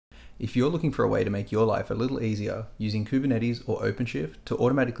If you're looking for a way to make your life a little easier using Kubernetes or OpenShift to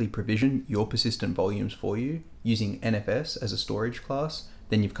automatically provision your persistent volumes for you using NFS as a storage class,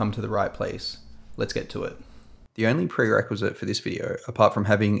 then you've come to the right place. Let's get to it. The only prerequisite for this video, apart from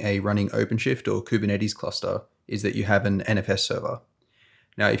having a running OpenShift or Kubernetes cluster, is that you have an NFS server.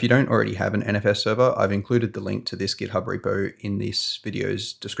 Now, if you don't already have an NFS server, I've included the link to this GitHub repo in this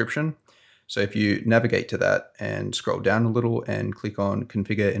video's description. So if you navigate to that and scroll down a little and click on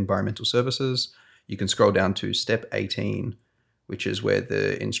Configure Environmental Services, you can scroll down to step 18, which is where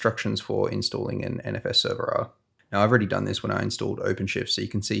the instructions for installing an NFS server are. Now, I've already done this when I installed OpenShift, so you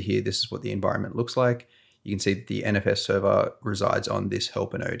can see here, this is what the environment looks like. You can see that the NFS server resides on this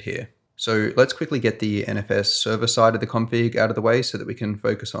helper node here. So let's quickly get the NFS server side of the config out of the way so that we can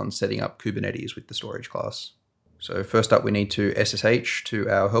focus on setting up Kubernetes with the storage class. So first up, we need to SSH to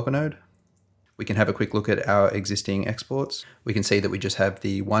our helper node. We can have a quick look at our existing exports. We can see that we just have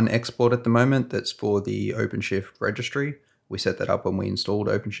the one export at the moment that's for the OpenShift registry. We set that up when we installed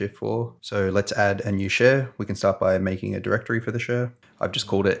OpenShift 4. So let's add a new share. We can start by making a directory for the share. I've just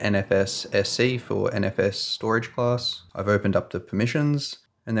called it NFS SC for NFS Storage Class. I've opened up the permissions,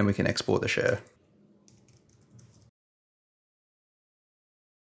 and then we can export the share.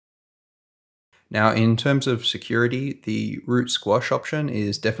 Now, in terms of security, the root squash option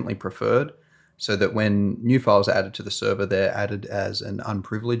is definitely preferred, so that when new files are added to the server, they're added as an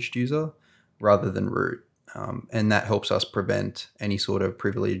unprivileged user rather than root. And that helps us prevent any sort of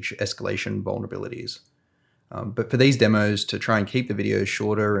privilege escalation vulnerabilities. But for these demos, to try and keep the videos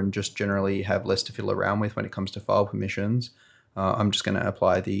shorter and just generally have less to fiddle around with when it comes to file permissions, I'm just going to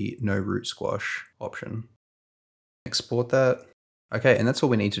apply the no root squash option. Export that. Okay, and that's all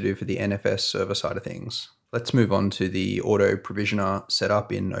we need to do for the NFS server side of things. Let's move on to the auto provisioner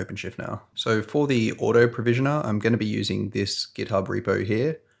setup in OpenShift now. So for the auto provisioner, I'm going to be using this GitHub repo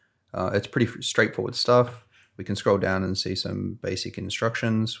here. It's pretty straightforward stuff. We can scroll down and see some basic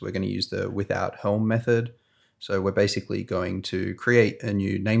instructions. We're going to use the without helm method. So we're basically going to create a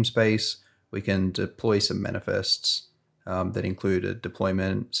new namespace. We can deploy some manifests that include a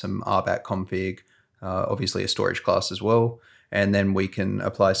deployment, some RBAC config, obviously a storage class as well. And then we can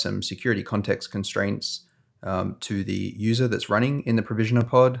apply some security context constraints to the user that's running in the provisioner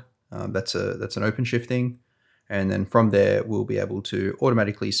pod. That's an OpenShift thing. And then from there, we'll be able to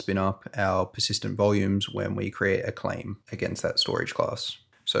automatically spin up our persistent volumes when we create a claim against that storage class.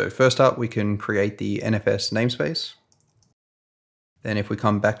 So first up, we can create the NFS namespace. Then if we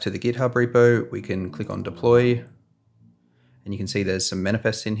come back to the GitHub repo, we can click on deploy. And you can see there's some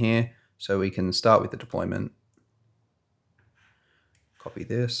manifests in here. So we can start with the deployment. Copy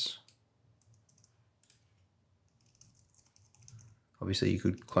this. Obviously, you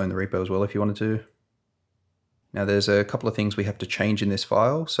could clone the repo as well if you wanted to. Now there's a couple of things we have to change in this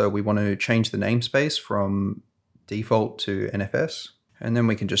file. So we want to change the namespace from default to NFS. And then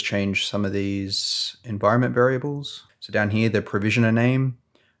we can just change some of these environment variables. So down here, the provisioner name,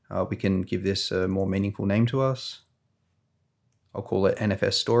 we can give this a more meaningful name to us. I'll call it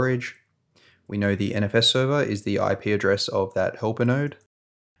NFS Storage. We know the NFS server is the IP address of that helper node,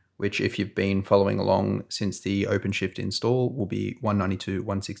 which if you've been following along since the OpenShift install will be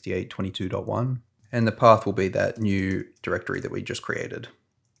 192.168.22.1. And the path will be that new directory that we just created.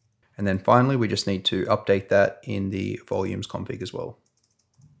 And then finally, we just need to update that in the volumes config as well.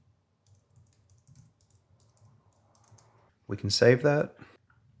 We can save that.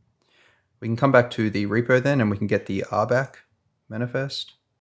 We can come back to the repo then and we can get the RBAC manifest.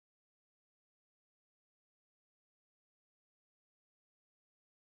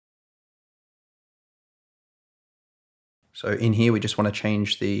 So in here, we just want to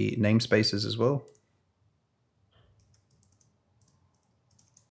change the namespaces as well.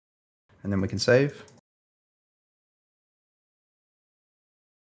 And then we can save.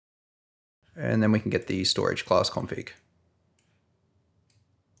 And then we can get the storage class config.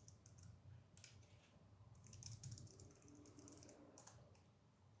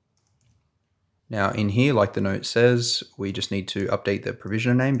 Now in here, like the note says, we just need to update the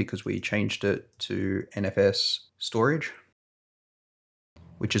provisioner name because we changed it to NFS Storage,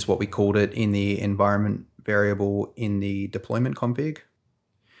 which is what we called it in the environment variable in the deployment config.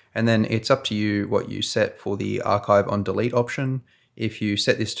 And then it's up to you what you set for the archive on delete option. If you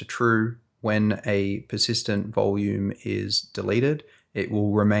set this to true, when a persistent volume is deleted, it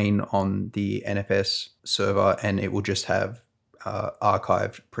will remain on the NFS server and it will just have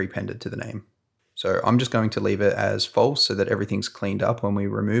archived prepended to the name. So I'm just going to leave it as false so that everything's cleaned up when we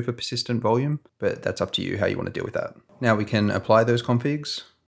remove a persistent volume, but that's up to you how you want to deal with that. Now we can apply those configs.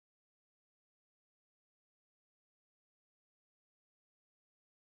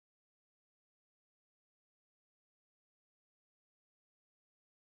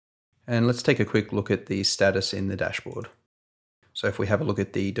 And let's take a quick look at the status in the dashboard. So if we have a look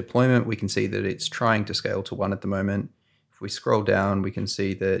at the deployment, we can see that it's trying to scale to 1 at the moment. If we scroll down, we can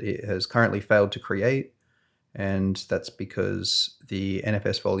see that it has currently failed to create, and that's because the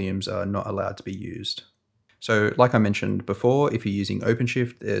NFS volumes are not allowed to be used. So like I mentioned before, if you're using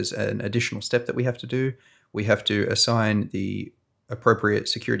OpenShift, there's an additional step that we have to do. We have to assign the appropriate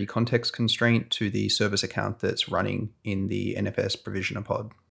security context constraint to the service account that's running in the NFS provisioner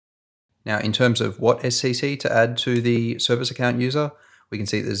pod. Now, in terms of what SCC to add to the service account user, we can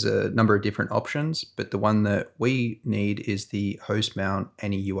see there's a number of different options, but the one that we need is the host mount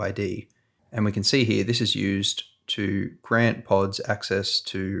any UID. And we can see here, this is used to grant pods access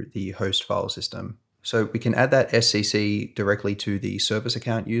to the host file system. So we can add that SCC directly to the service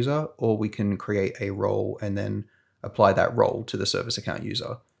account user, or we can create a role and then apply that role to the service account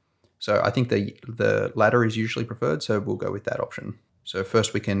user. So I think the latter is usually preferred, so we'll go with that option. So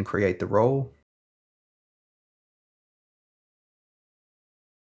first we can create the role.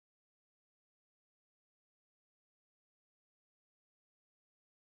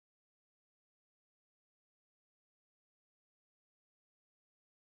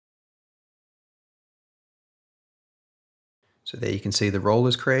 So there you can see the role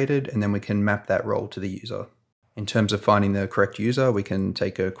is created, and then we can map that role to the user. In terms of finding the correct user, we can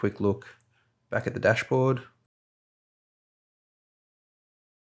take a quick look back at the dashboard.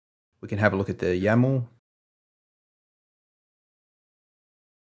 We can have a look at the YAML.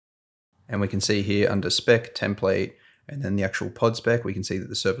 And we can see here under spec, template, and then the actual pod spec, we can see that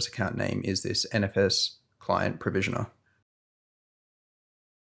the service account name is this NFS client provisioner.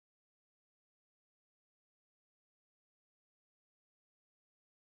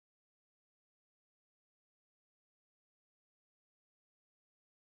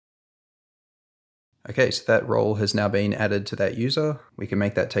 Okay, so that role has now been added to that user. We can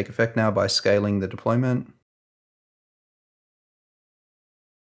make that take effect now by scaling the deployment.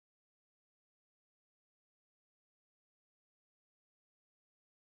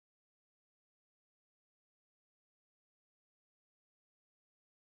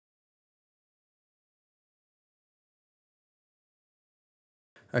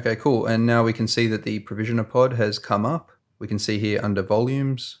 Okay, cool. And now we can see that the provisioner pod has come up. We can see here under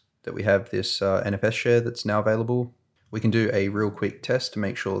volumes that we have this NFS share that's now available. We can do a real quick test to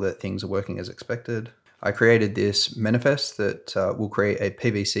make sure that things are working as expected. I created this manifest that will create a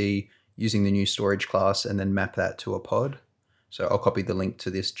PVC using the new storage class and then map that to a pod. So I'll copy the link to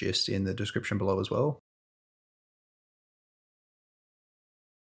this gist in the description below as well.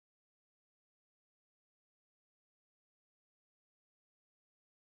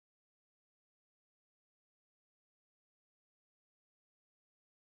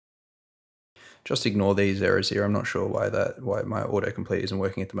 Just ignore these errors here. I'm not sure why my autocomplete isn't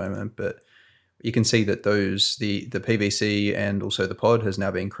working at the moment, but you can see that the PVC and also the pod has now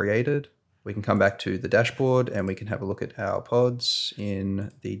been created. We can come back to the dashboard and we can have a look at our pods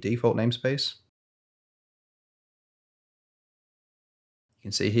in the default namespace. You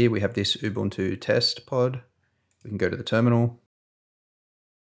can see here we have this Ubuntu test pod. We can go to the terminal.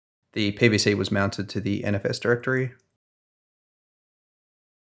 The PVC was mounted to the NFS directory.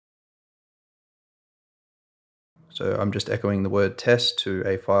 So I'm just echoing the word test to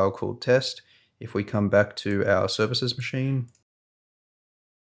a file called test. If we come back to our services machine,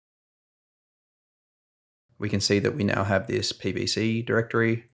 we can see that we now have this PVC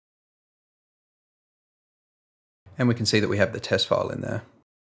directory. And we can see that we have the test file in there.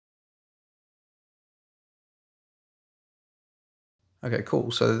 Okay,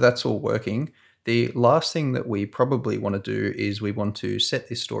 cool. So that's all working. The last thing that we probably want to do is we want to set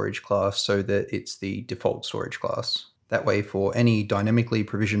this storage class so that it's the default storage class. That way, for any dynamically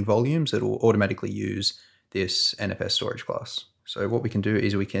provisioned volumes, it will automatically use this NFS storage class. So what we can do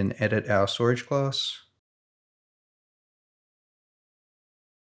is we can edit our storage class.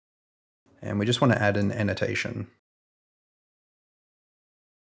 And we just want to add an annotation.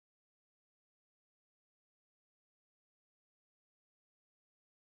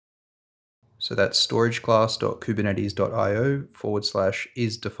 So that's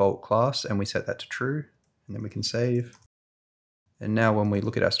storageclass.kubernetes.io/is-default-class, and we set that to true, and then we can save. And now when we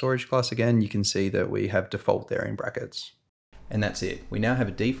look at our storage class again, you can see that we have default there in brackets. And that's it. We now have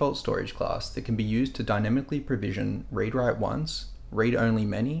a default storage class that can be used to dynamically provision read-write once, read-only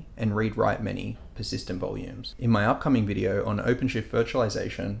many, and read-write many persistent volumes. In my upcoming video on OpenShift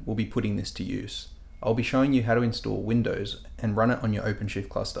virtualization, we'll be putting this to use. I'll be showing you how to install Windows and run it on your OpenShift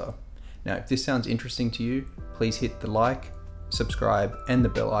cluster. Now, if this sounds interesting to you, please hit the like, subscribe, and the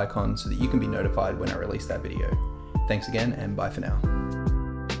bell icon so that you can be notified when I release that video. Thanks again, and bye for now.